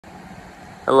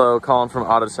Hello, Colin from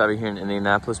Auto Savvy here in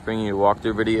Indianapolis, bringing you a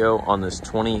walkthrough video on this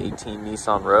 2018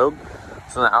 Nissan Rogue.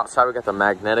 So on the outside, we got the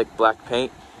magnetic black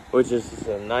paint, which is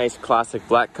a nice classic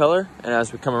black color. And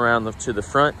as we come around to the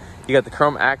front, you got the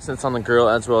chrome accents on the grille,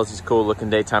 as well as these cool looking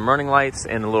daytime running lights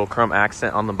and a little chrome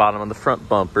accent on the bottom of the front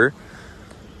bumper.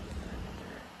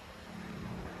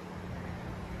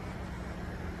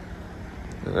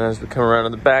 And as we come around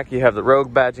in the back, you have the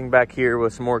Rogue badging back here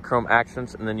with some more chrome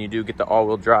accents, and then you do get the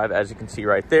all-wheel drive, as you can see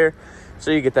right there.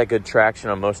 So you get that good traction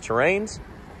on most terrains,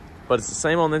 but it's the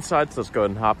same on the inside, so let's go ahead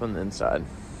and hop on the inside.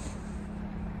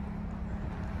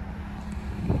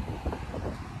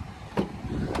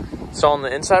 So on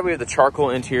the inside, we have the charcoal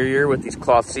interior with these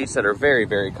cloth seats that are very,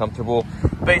 very comfortable.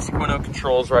 Basic window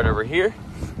controls right over here.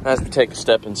 As we take a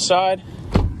step inside,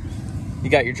 you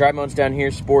got your drive modes down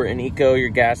here, Sport and Eco, your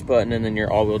gas button, and then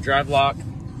your all-wheel drive lock.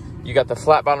 You got the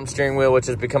flat bottom steering wheel, which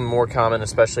has become more common,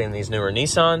 especially in these newer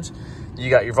Nissans.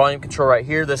 You got your volume control right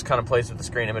here. This kind of plays with the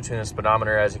screen in between the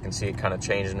speedometer. As you can see, it kind of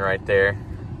changing right there.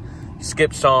 You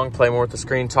skip song, play more with the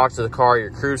screen, talk to the car,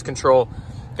 your cruise control.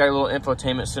 Got your little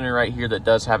infotainment center right here that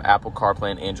does have Apple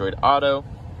CarPlay and Android Auto.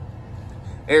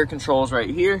 Air controls right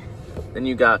here. Then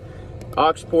you got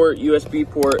aux port, USB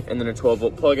port, and then a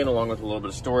 12-volt plug-in along with a little bit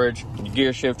of storage. Your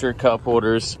gear shifter, cup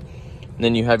holders. And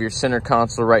then you have your center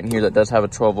console right in here that does have a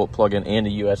 12-volt plug-in and a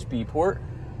USB port.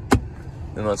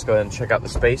 Then let's go ahead and check out the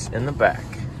space in the back.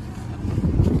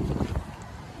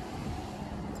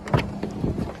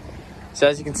 So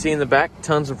as you can see in the back,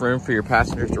 tons of room for your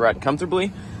passengers to ride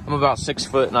comfortably. I'm about 6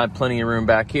 foot and I have plenty of room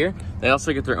back here. They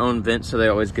also get their own vents, so they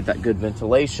always get that good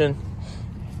ventilation.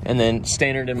 And then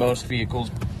standard in most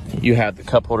vehicles, you have the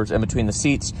cup holders in between the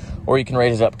seats, or you can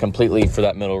raise it up completely for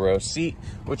that middle row seat,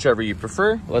 whichever you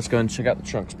prefer. Let's go ahead and check out the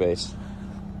trunk space.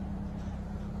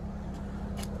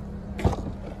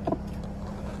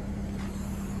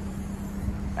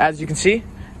 As you can see,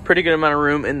 pretty good amount of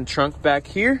room in the trunk back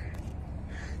here.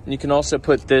 And you can also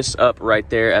put this up right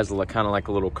there as kind of like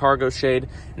a little cargo shade.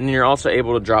 And then you're also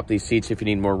able to drop these seats if you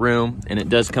need more room. And it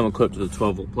does come equipped with a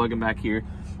 12-volt plug-in back here.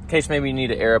 In case maybe you need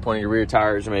to air up one of your rear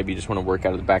tires, or maybe you just want to work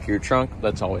out of the back of your trunk,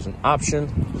 that's always an option.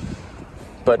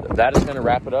 But that is going to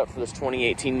wrap it up for this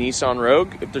 2018 Nissan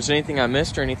Rogue. If there's anything I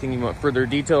missed or anything you want further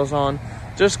details on,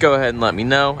 just go ahead and let me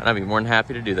know, and I'd be more than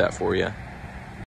happy to do that for you.